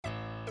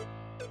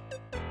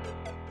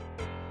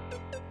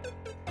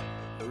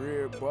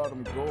Red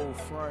bottom, gold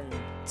frame.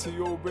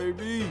 T.O.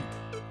 baby.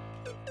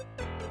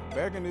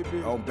 Back in it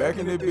bitch. I'm back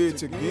in it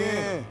bitch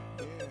again.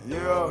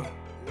 Yeah.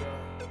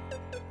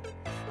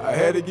 I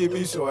had to get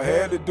me, so I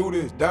had to do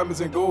this. Diamonds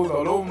and gold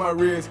all over my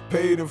wrist.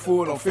 Paid in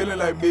full, I'm feeling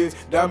like bitch.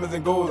 Diamonds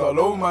and gold all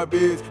over my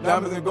bitch.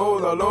 Diamonds and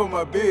gold all over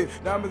my bitch.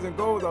 Diamonds and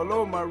gold all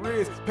over my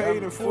wrist.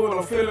 Paid in full,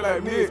 I'm feeling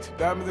like bitch.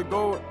 Diamonds and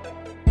gold.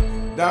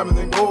 Diamonds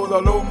and gold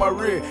all over my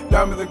wrist.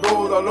 Diamonds and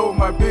gold all over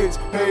my bitch.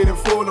 Paid in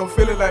full, I'm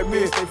feeling like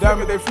mist.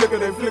 Diamonds, they flicker,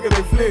 they flicker,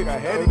 they flick. I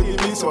had to get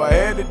me, so I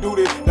had to do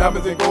this.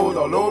 Diamonds and gold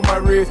all over my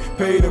wrist.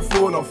 Paid in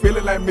full, I'm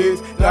feeling like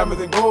mist.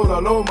 Diamonds and gold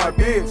all over my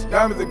bitch.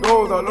 Diamonds and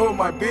gold all over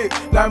my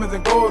bitch. Diamonds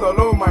and gold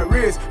all over my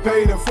wrist.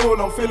 Paid in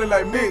full, I'm feeling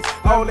like mist.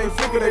 All they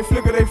flicker, they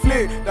flicker, they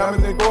flick.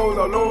 Diamonds and gold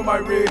all over my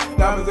wrist.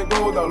 Diamonds and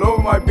gold all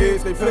over my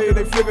bitch. They flicker,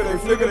 they flicker, they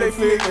flicker, they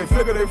flick. They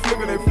flicker, they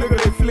flicker, they flicker,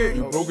 they flick.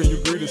 You broken,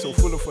 you greedy, so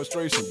full of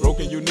frustration.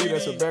 Broken, you need,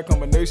 that's a bad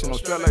combination. I'm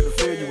strapped like the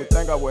Fed, you would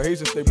think I was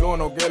Haitian. Stay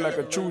blowing on gas like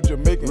a true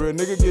Jamaican. Real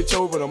nigga get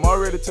choked, but I'm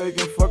already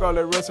taken. Fuck all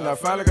that wrestling, I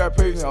finally got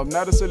patience. I'm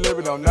not a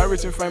celebrity, I'm not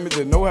rich and famous,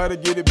 just know how to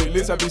get it, but at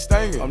least I be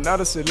staying. I'm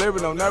not a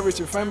celebrity, I'm not rich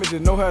and famous,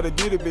 just know how to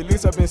get it, but at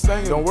least I been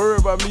singing. Don't worry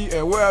about me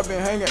and where I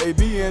been hanging.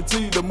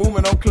 ABNT, the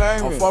movement I'm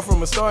claiming. I'm far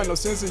from a star, ain't no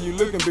sense in you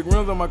looking. Big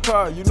rims on my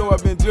car, you know I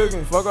been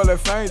jugging. Fuck all that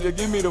fame, just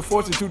give me the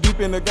fortune. Too deep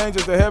in the game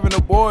just to have an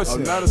abortion.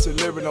 I'm not a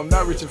celebrity, I'm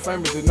not rich and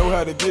famous, just know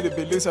how to get it, but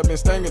at least I been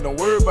stinging. Don't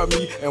worry about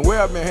me and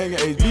where I been hanging.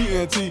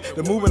 ABNT,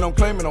 the movement I'm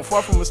claiming. I'm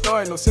far from a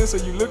star, ain't no sense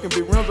of you looking.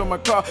 Big rims on my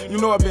car, you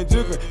know I been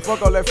jugging.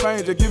 Fuck all that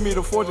fame, just give me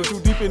the fortune.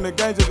 Too deep in the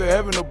game just to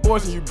have an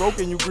abortion. You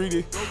broken, you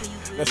greedy.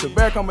 That's a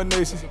bad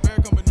combination.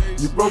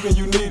 You broken,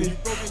 you needy.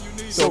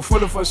 So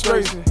full of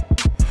frustration.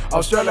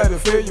 I'm strapped like the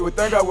Fed, you would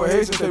think I was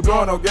Haitian. Stay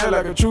blowing on gas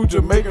like a true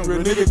Jamaican.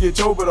 Real nigga get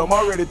choked, but I'm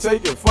already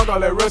taken. Fuck all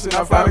that wrestling,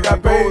 I finally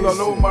got gold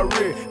all over my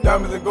wrist.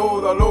 Diamonds and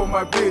gold all over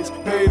my bitch.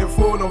 Paid in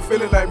full, I'm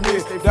feeling like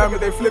mist.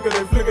 Diamonds, they flicker,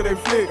 they flicker, they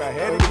flick. I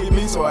had to get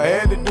me, so I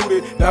had to do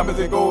this. Diamonds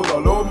and gold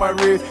all over my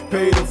wrist.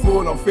 Paid in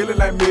full, I'm feeling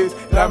like mist.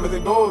 Diamonds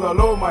and gold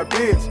all over my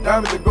bitch.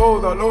 Diamonds and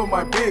gold all over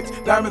my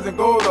bitch. Diamonds and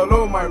gold all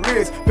over my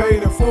wrist.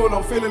 Paid in full,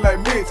 I'm feeling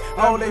like mist.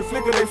 All they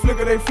flicker, they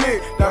flicker, they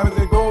flick. Diamonds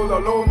and gold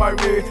all over my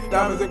wrist.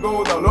 Diamonds and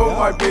gold all over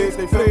my bitch.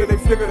 They flicker, they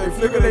flicker, they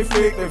flicker, they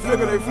flick. They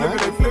flicker, they flicker,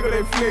 they flicker,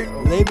 they flick.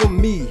 Label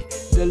me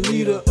the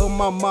leader of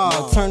my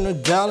mob. Turn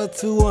 $1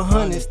 to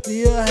 100.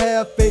 Still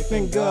have faith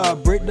in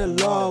God. Break the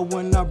law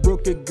when I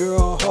broke a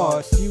girl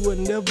heart. She would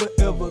never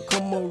ever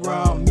come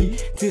around me.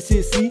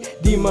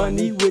 TCC, D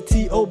money with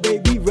T.O.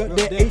 baby. Rep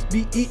that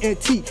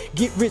HBENT.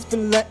 Get rich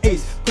feeling like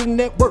Ace. Putting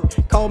that work.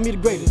 Call me the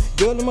greatest.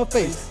 Girl in my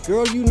face.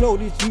 Girl, you know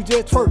that you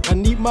just twerk. I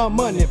need my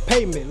money.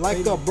 Pay me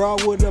like a bra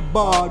with a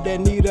bar that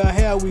need her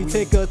hair. We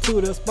take her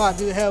to the spot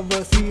to have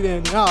a seat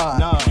and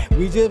nod.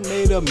 We just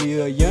made $1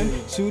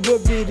 million. Shoot a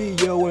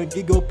video and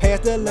it go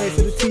past the lane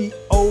to the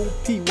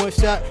T.O.P. One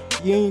shot,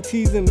 you ain't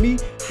teasing me,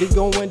 it's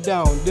going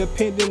down.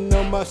 Depending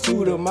on my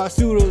shooter. My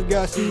shooters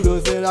got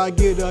shooters and I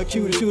get a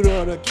cuter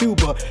shooter to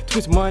Cuba.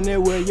 Twist money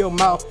where your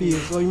mouth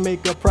is, so you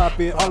make a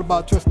profit. All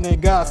about trusting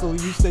in God, so you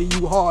say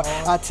you hard.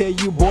 I tell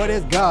you, boy,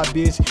 that's God,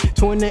 bitch.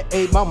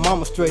 28, my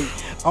mama straight.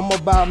 I'ma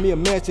buy me a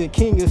mansion,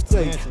 king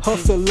estate.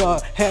 Hustler,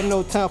 had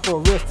no time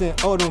for resting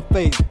on them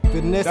face.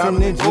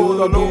 Finessing and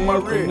gold all over my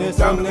wrist.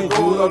 Diamonds and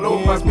gold all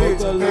over my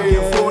bitch. Paid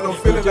in full, I'm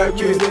feeling like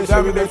mist.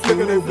 Diamonds, they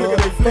flicker, they flicker,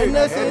 they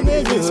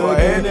flick. So I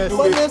had to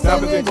do it.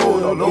 Diamonds and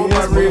gold all over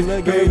my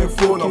wrist. Paid in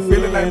full, I'm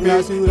feeling like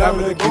mist.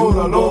 Diamonds and gold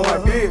all over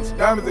my bitch.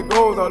 Diamonds and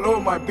gold all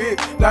over my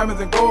bitch.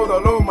 Diamonds and gold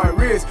all over my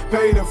wrist.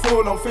 Paid in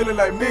full, I'm feeling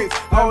like mist.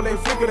 All they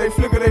flicker, they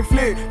flicker, they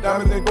flick.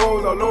 Diamonds and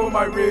gold all over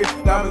my wrist.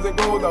 Diamonds and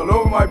gold all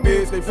over my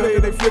bitch. They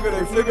flicker, they flicker,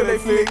 they flicker, they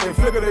flick. They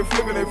flicker, they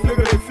flicker, they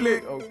flicker, they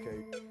flick. Okay.